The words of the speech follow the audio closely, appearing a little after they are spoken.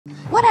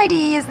What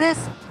IDE is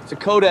this? It's a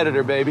code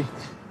editor, baby.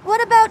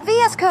 What about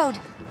VS Code?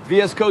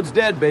 VS Code's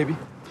dead, baby.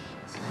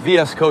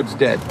 VS Code's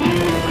dead.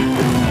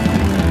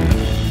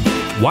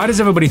 Why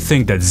does everybody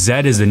think that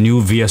Z is the new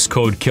VS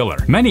Code killer?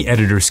 Many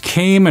editors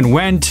came and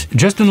went.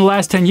 Just in the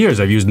last 10 years,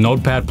 I've used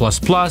Notepad++,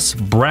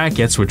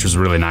 Brackets, which was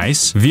really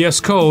nice, VS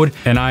Code,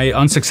 and I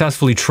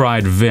unsuccessfully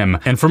tried Vim.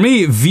 And for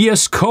me,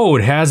 VS Code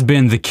has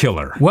been the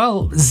killer.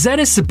 Well, Z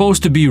is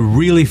supposed to be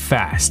really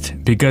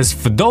fast, because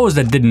for those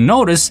that didn't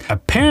notice,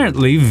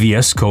 apparently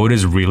VS Code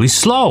is really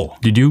slow.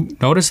 Did you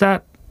notice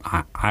that?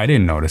 I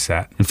didn't notice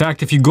that. In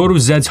fact, if you go to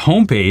Zed's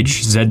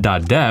homepage,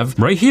 z.dev,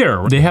 right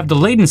here, they have the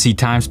latency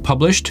times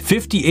published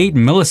 58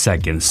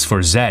 milliseconds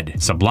for Z,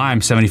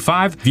 Sublime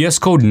 75, VS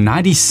Code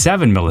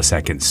 97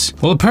 milliseconds.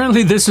 Well,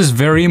 apparently this is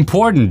very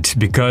important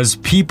because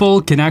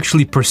people can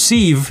actually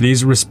perceive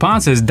these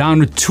responses down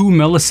to 2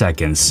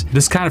 milliseconds.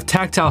 This kind of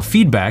tactile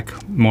feedback,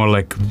 more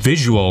like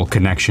visual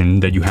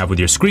connection that you have with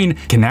your screen,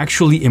 can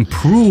actually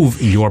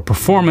improve your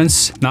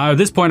performance. Now, at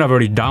this point, I've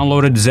already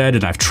downloaded Zed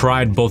and I've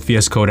tried both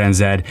VS Code and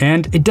Zed,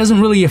 and it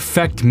doesn't really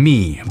affect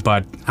me,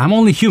 but I'm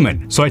only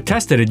human. So I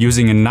tested it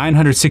using a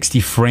 960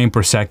 frame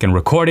per second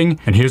recording,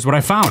 and here's what I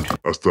found.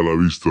 Hasta la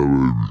vista,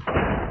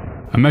 baby.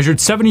 I measured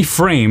 70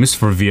 frames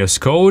for VS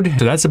Code,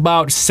 so that's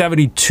about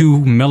 72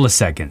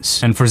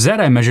 milliseconds. And for Z,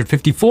 I measured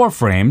 54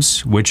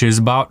 frames, which is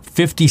about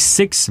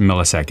 56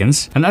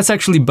 milliseconds. And that's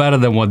actually better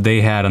than what they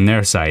had on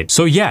their site.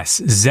 So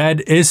yes,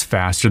 Z is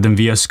faster than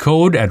VS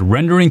Code at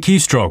rendering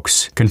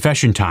keystrokes.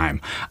 Confession time.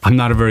 I'm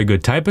not a very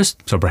good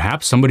typist, so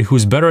perhaps somebody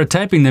who's better at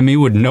typing than me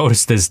would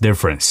notice this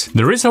difference.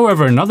 There is,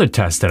 however, another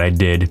test that I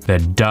did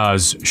that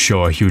does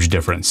show a huge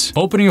difference.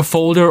 Opening a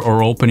folder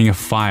or opening a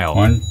file.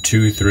 1,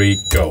 2, 3,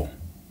 go.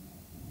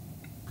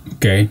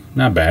 Okay,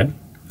 not bad.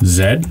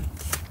 Z.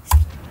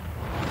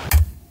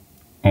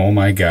 Oh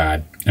my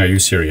God, are you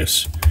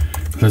serious?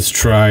 Let's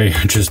try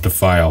just the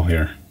file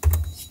here.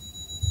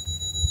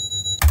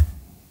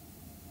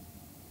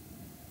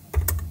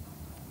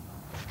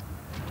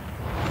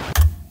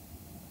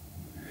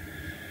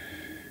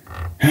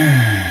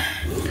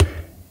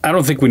 I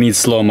don't think we need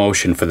slow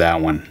motion for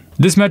that one.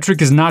 This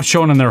metric is not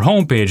shown on their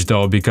homepage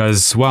though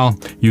because, well,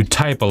 you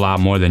type a lot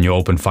more than you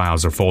open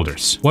files or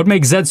folders. What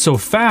makes Zed so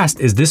fast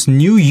is this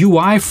new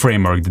UI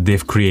framework that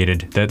they've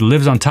created that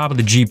lives on top of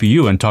the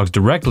GPU and talks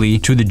directly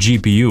to the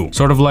GPU,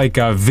 sort of like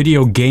a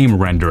video game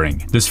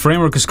rendering. This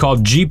framework is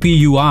called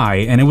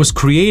GPUI and it was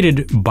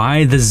created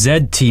by the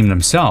Zed team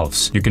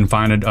themselves. You can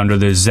find it under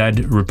the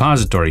Zed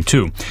repository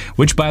too,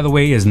 which by the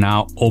way is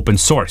now open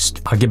sourced.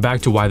 I'll get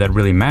back to why that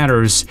really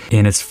matters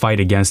in its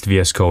fight against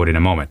VS Code in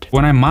a moment.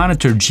 When I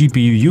monitor GPU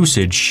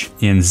usage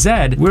in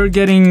Zed, we're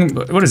getting,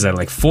 what is that,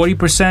 like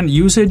 40%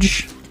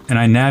 usage? And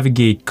I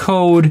navigate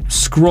code,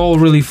 scroll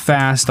really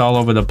fast all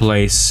over the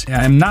place.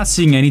 I'm not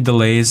seeing any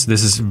delays.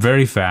 This is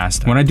very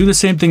fast. When I do the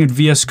same thing with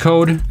VS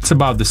Code, it's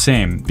about the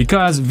same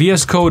because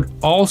VS Code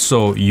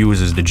also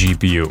uses the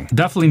GPU.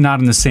 Definitely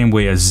not in the same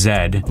way as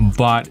Zed,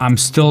 but I'm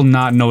still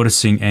not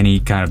noticing any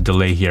kind of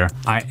delay here.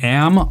 I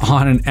am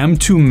on an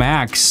M2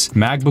 Max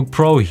MacBook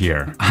Pro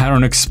here. I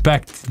don't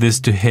expect this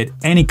to hit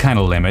any kind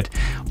of limit,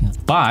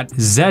 but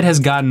Zed has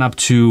gotten up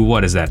to,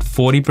 what is that,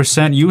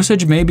 40%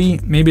 usage maybe?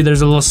 Maybe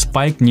there's a little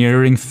spike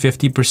nearing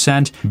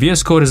 50%.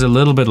 VS Code is a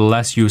little bit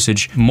less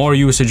usage. More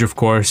usage, of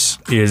course,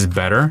 is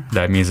better.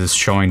 That means it's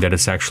showing that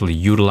it's actually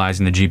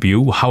utilizing the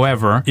GPU.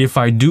 However, if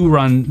I do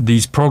run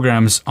these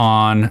programs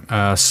on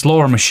a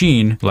slower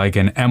machine, like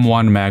an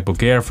M1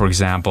 MacBook Air, for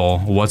example,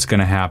 what's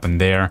gonna happen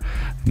there?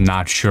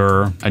 Not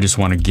sure. I just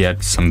wanna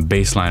get some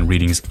baseline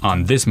readings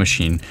on this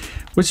machine,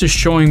 which is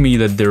showing me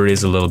that there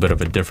is a little bit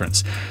of a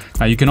difference.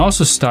 Now you can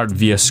also start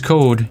VS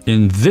Code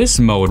in this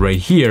mode right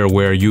here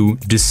where you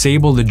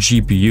disable the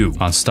GPU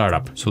on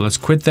startup. So let's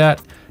quit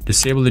that,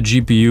 disable the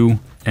GPU,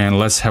 and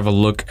let's have a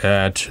look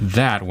at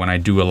that when I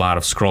do a lot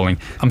of scrolling.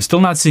 I'm still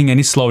not seeing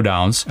any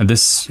slowdowns, and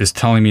this is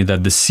telling me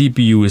that the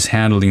CPU is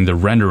handling the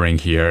rendering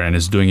here and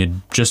is doing it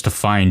just a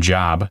fine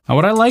job. Now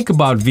what I like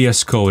about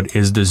VS Code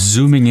is the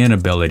zooming in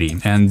ability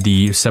and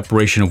the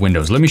separation of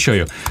windows. Let me show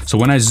you. So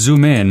when I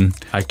zoom in,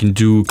 I can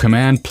do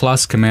Command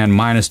plus, Command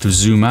minus to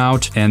zoom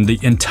out, and the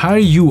entire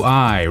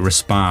UI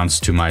responds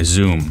to my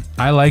zoom.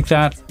 I like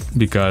that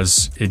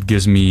because it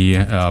gives me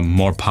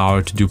more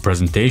power to do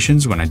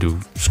presentations when I do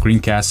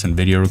screencasts and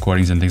video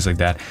recordings and things like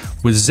that.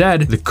 With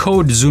Zed, the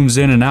code zooms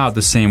in and out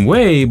the same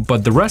way,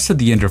 but the rest of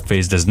the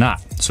interface does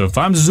not. So if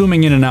I'm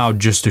zooming in and out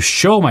just to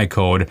show my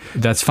code,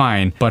 that's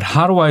fine. But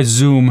how do I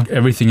zoom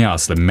everything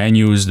else? The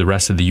menus, the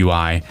rest of the UI?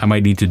 I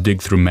might need to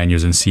dig through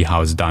menus and see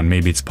how it's done.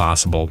 Maybe it's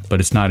possible, but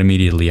it's not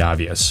immediately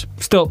obvious.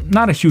 Still,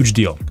 not a huge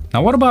deal.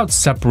 Now what about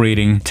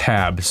separating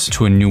tabs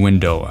to a new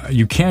window?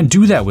 You can't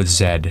do that with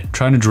Zed.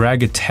 Trying to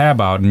drag a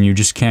tab out and you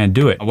just can't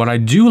do it. What I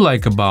do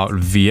like about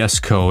VS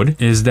Code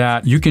is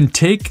that you can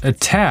take a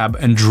tab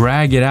and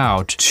drag it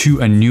out to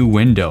a new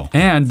window.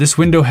 And this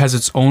window has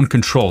its own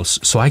controls,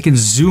 so I can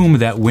zoom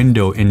that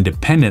window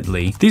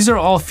independently. These are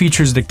all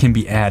features that can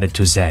be added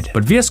to Zed,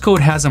 but VS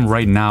Code has them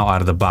right now out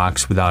of the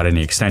box without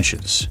any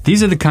extensions.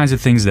 These are the kinds of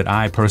things that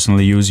I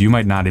personally use. You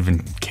might not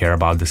even care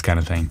about this kind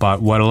of thing,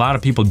 but what a lot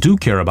of people do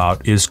care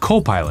about is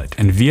Copilot,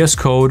 and VS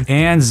Code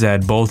and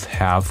Zed both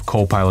have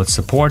Copilot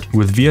support.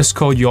 With VS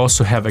Code, you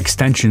also have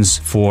extensions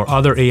for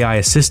other AI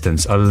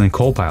assistants other than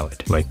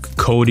Copilot, like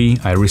Cody.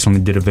 I recently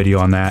did a video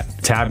on that.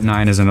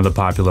 Tab9 is another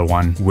popular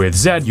one. With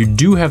Zed, you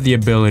do have the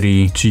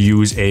ability to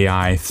use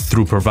AI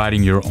through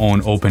providing your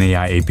own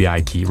OpenAI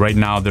API key. Right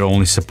now, they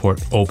only support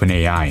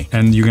OpenAI,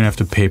 and you're gonna have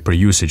to pay per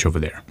usage over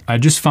there. I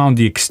just found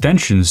the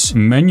extensions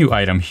menu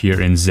item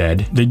here in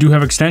Zed. They do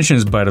have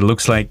extensions, but it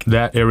looks like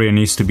that area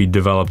needs to be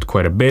developed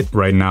quite a bit.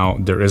 Right now,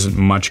 there isn't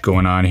much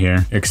going on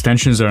here.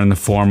 Extensions are in the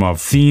form of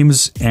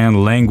themes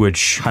and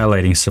language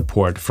highlighting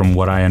support from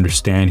what I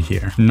understand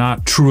here.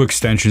 Not true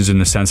extensions in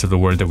the sense of the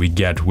word that we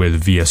get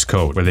with VS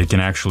Code, where they can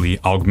actually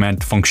augment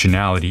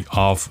functionality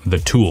of the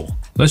tool.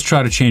 Let's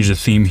try to change the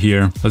theme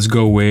here. Let's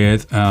go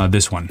with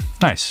this one.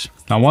 Nice.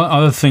 Now, one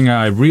other thing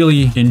I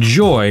really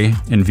enjoy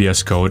in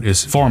VS Code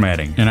is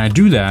formatting. And I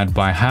do that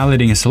by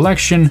highlighting a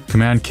selection,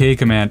 Command K,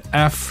 Command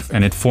F,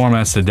 and it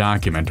formats the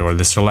document, or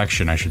the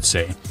selection, I should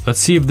say. Let's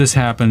see if this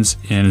happens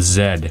in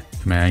Zed.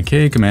 Command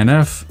K, Command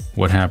F.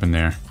 What happened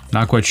there?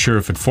 Not quite sure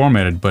if it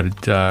formatted,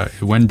 but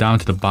it went down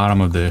to the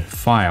bottom of the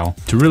file.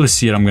 To really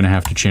see it, I'm gonna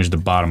have to change the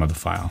bottom of the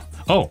file.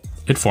 Oh,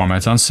 it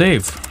formats on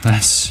save.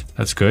 That's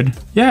good.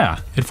 Yeah,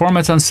 it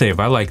formats on save.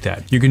 I like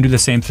that. You can do the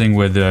same thing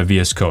with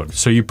VS Code.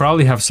 So you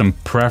probably have some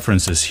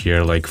preferences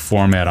here, like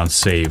format on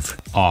save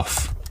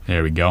off.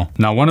 There we go.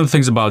 Now, one of the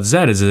things about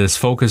Zed is it is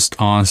focused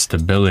on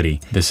stability.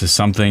 This is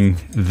something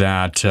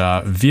that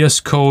VS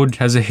Code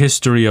has a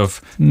history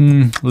of,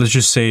 let's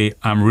just say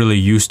I'm really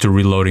used to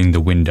reloading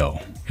the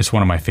window. It's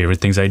one of my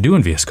favorite things I do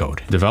in VS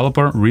Code.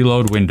 Developer,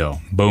 reload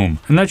window, boom.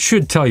 And that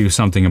should tell you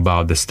something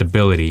about the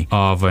stability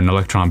of an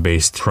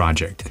Electron-based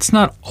project. It's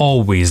not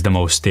always the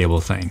most stable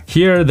thing.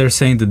 Here, they're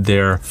saying that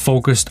they're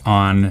focused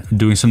on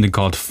doing something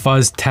called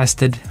fuzz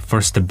tested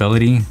for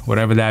stability,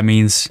 whatever that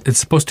means. It's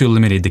supposed to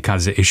eliminate the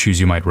kinds of issues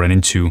you might run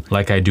into,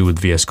 like I do with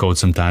VS Code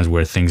sometimes,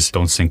 where things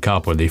don't sync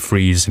up or they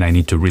freeze and I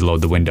need to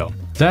reload the window.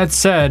 That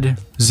said,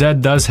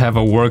 Zed does have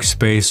a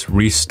workspace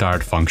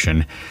restart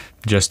function,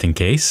 just in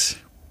case.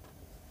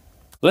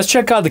 Let's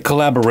check out the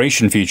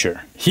collaboration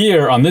feature.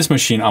 Here on this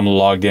machine, I'm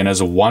logged in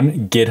as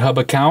one GitHub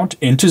account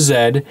into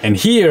Zed, and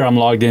here I'm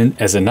logged in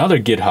as another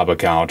GitHub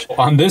account.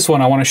 On this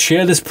one, I want to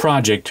share this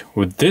project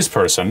with this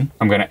person.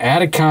 I'm going to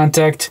add a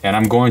contact, and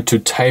I'm going to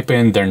type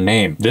in their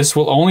name. This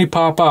will only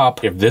pop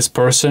up if this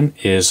person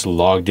is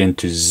logged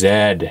into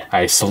Zed.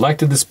 I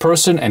selected this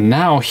person, and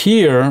now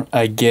here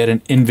I get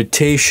an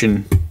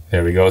invitation.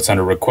 There we go. It's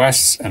under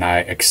requests, and I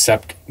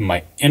accept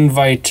my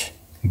invite.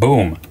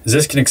 Boom.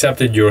 Ziskin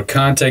accepted your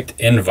contact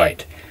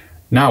invite.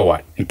 Now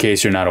what? In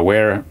case you're not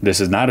aware, this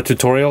is not a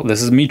tutorial.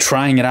 This is me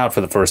trying it out for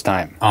the first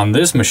time. On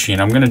this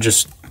machine, I'm gonna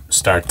just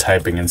start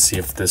typing and see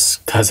if this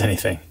does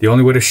anything. The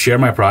only way to share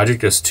my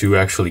project is to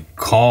actually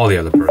call the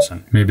other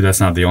person. Maybe that's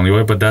not the only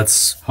way, but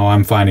that's how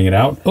I'm finding it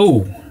out.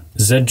 Oh,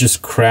 Zed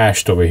just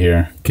crashed over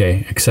here.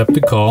 Okay, accept the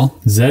call.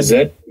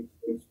 Zed.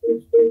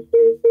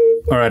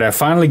 All right, I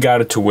finally got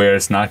it to where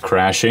it's not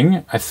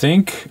crashing. I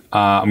think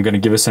I'm gonna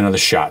give this another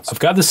shot. I've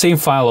got the same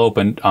file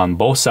opened on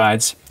both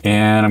sides,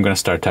 and I'm gonna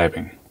start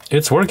typing.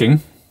 It's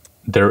working.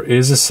 There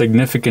is a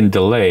significant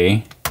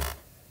delay,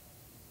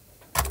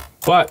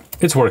 but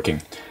it's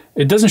working.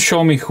 It doesn't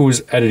show me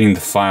who's editing the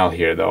file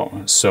here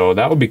though, so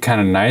that would be kind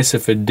of nice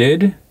if it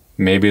did.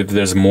 Maybe if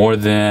there's more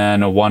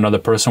than one other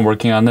person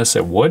working on this,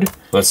 it would.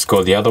 Let's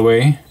go the other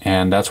way,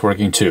 and that's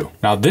working too.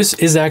 Now this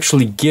is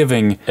actually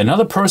giving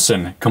another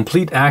person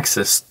complete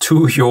access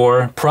to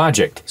your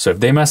project. So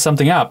if they mess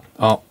something up,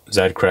 oh,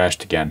 Zed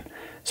crashed again.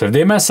 So if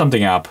they mess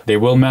something up, they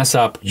will mess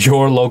up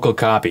your local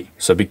copy.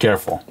 So be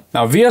careful.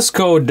 Now VS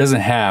Code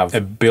doesn't have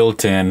a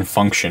built-in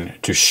function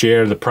to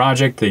share the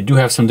project. They do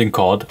have something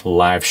called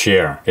Live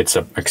Share. It's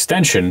an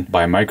extension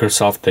by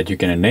Microsoft that you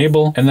can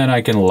enable, and then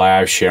I can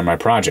live share my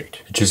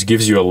project. It just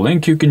gives you a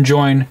link you can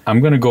join.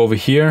 I'm gonna go over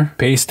here,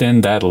 paste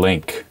in that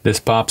link. This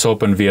pops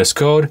open VS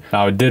Code.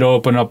 Now it did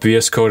open up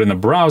VS Code in the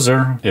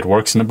browser. It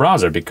works in the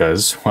browser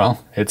because,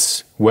 well,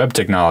 it's web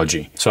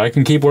technology. So I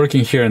can keep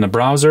working here in the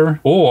browser,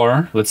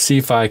 or let's see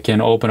if I can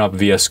open up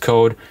VS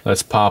Code.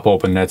 Let's pop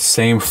open that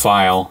same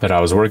file that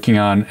I was working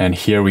on, and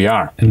here we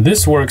are. And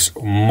this works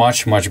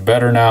much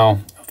better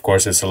now. Of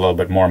course, it's a little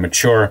bit more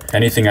mature.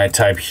 Anything I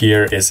type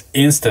here is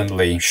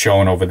instantly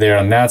shown over there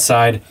on that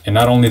side. And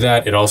not only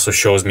that, it also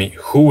shows me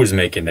who is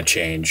making the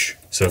change.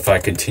 So if I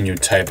continue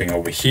typing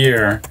over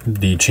here,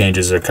 the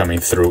changes are coming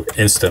through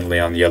instantly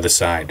on the other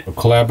side. So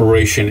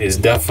collaboration is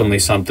definitely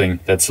something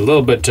that's a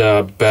little bit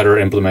better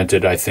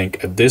implemented, I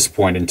think, at this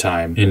point in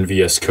time in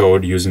VS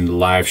Code using the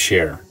live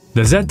share.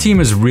 The Z team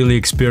is really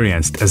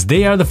experienced, as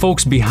they are the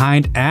folks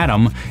behind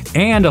Atom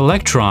and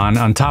Electron,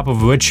 on top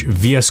of which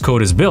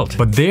VSCode is built.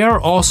 But they are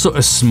also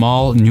a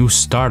small new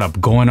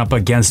startup going up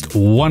against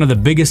one of the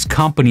biggest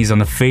companies on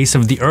the face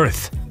of the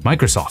earth,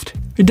 Microsoft.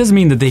 It doesn't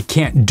mean that they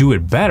can't do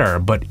it better,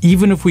 but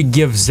even if we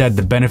give Z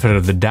the benefit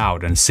of the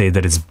doubt and say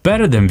that it's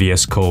better than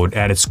VS Code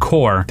at its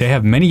core, they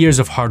have many years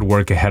of hard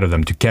work ahead of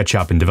them to catch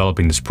up in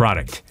developing this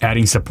product.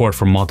 Adding support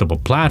for multiple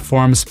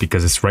platforms,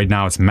 because right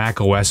now it's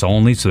Mac OS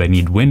only, so they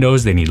need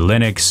Windows, they need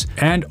Linux,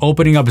 and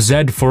opening up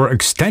Z for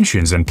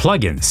extensions and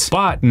plugins.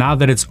 But now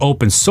that it's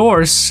open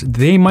source,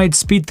 they might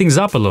speed things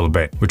up a little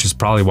bit, which is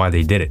probably why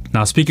they did it.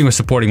 Now, speaking of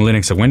supporting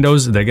Linux and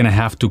Windows, they're gonna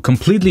have to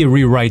completely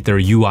rewrite their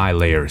UI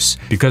layers,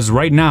 because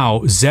right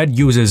now, Z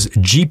uses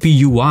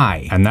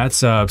GPUI, and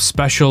that's a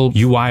special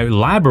UI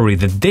library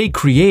that they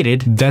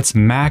created that's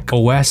Mac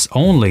OS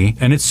only,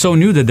 and it's so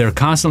new that they're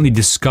constantly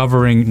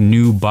discovering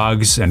new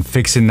bugs and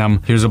fixing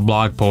them. Here's a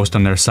blog post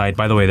on their site.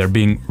 By the way, they're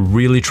being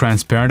really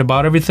transparent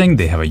about everything.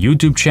 They have a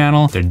YouTube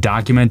channel, they're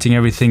documenting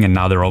everything, and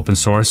now they're open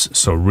source,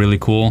 so really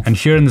cool. And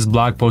here in this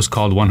blog post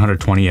called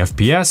 120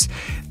 FPS,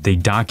 they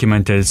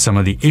documented some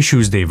of the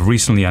issues they've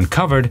recently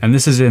uncovered, and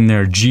this is in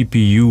their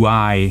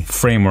GPUI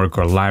framework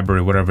or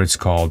library, whatever it's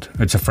called.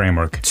 It's a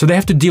framework. So they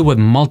have to deal with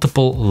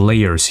multiple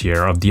layers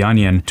here of the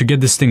onion to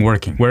get this thing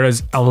working.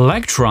 Whereas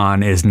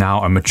Electron is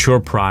now a mature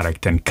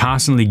product and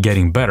constantly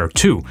getting better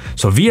too.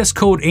 So VS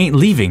Code ain't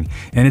leaving,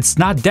 and it's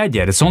not dead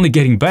yet, it's only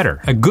getting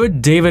better. A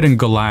good David and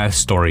Goliath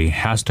story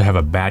has to have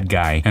a bad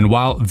guy, and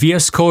while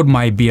VS Code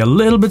might be a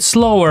little bit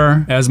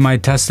slower, as my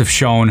tests have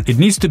shown, it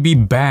needs to be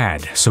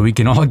bad so we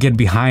can all get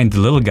behind the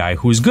little guy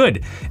who's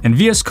good. And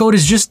VS Code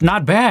is just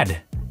not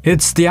bad.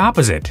 It's the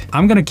opposite.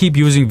 I'm gonna keep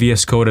using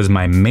VS Code as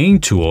my main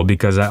tool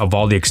because of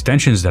all the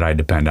extensions that I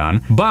depend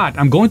on, but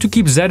I'm going to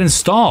keep Z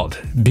installed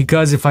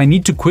because if I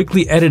need to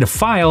quickly edit a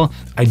file,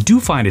 I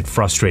do find it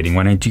frustrating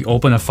when I need to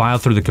open a file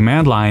through the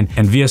command line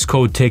and VS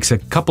Code takes a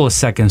couple of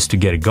seconds to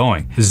get it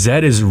going. Z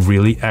is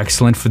really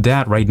excellent for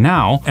that right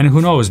now, and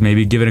who knows,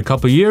 maybe give it a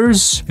couple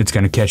years, it's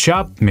gonna catch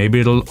up, maybe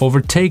it'll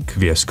overtake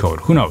VS Code,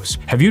 who knows.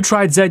 Have you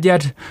tried Z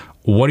yet?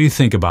 What do you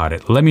think about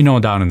it? Let me know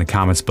down in the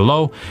comments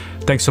below.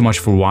 Thanks so much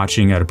for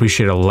watching. I'd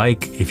appreciate a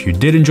like if you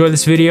did enjoy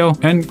this video,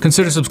 and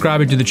consider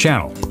subscribing to the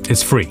channel.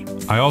 It's free.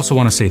 I also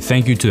want to say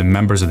thank you to the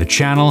members of the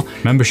channel.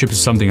 Membership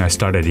is something I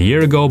started a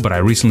year ago, but I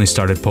recently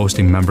started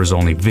posting members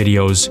only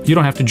videos. You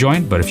don't have to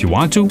join, but if you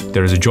want to,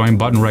 there is a join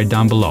button right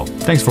down below.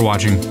 Thanks for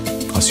watching.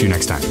 I'll see you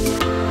next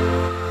time.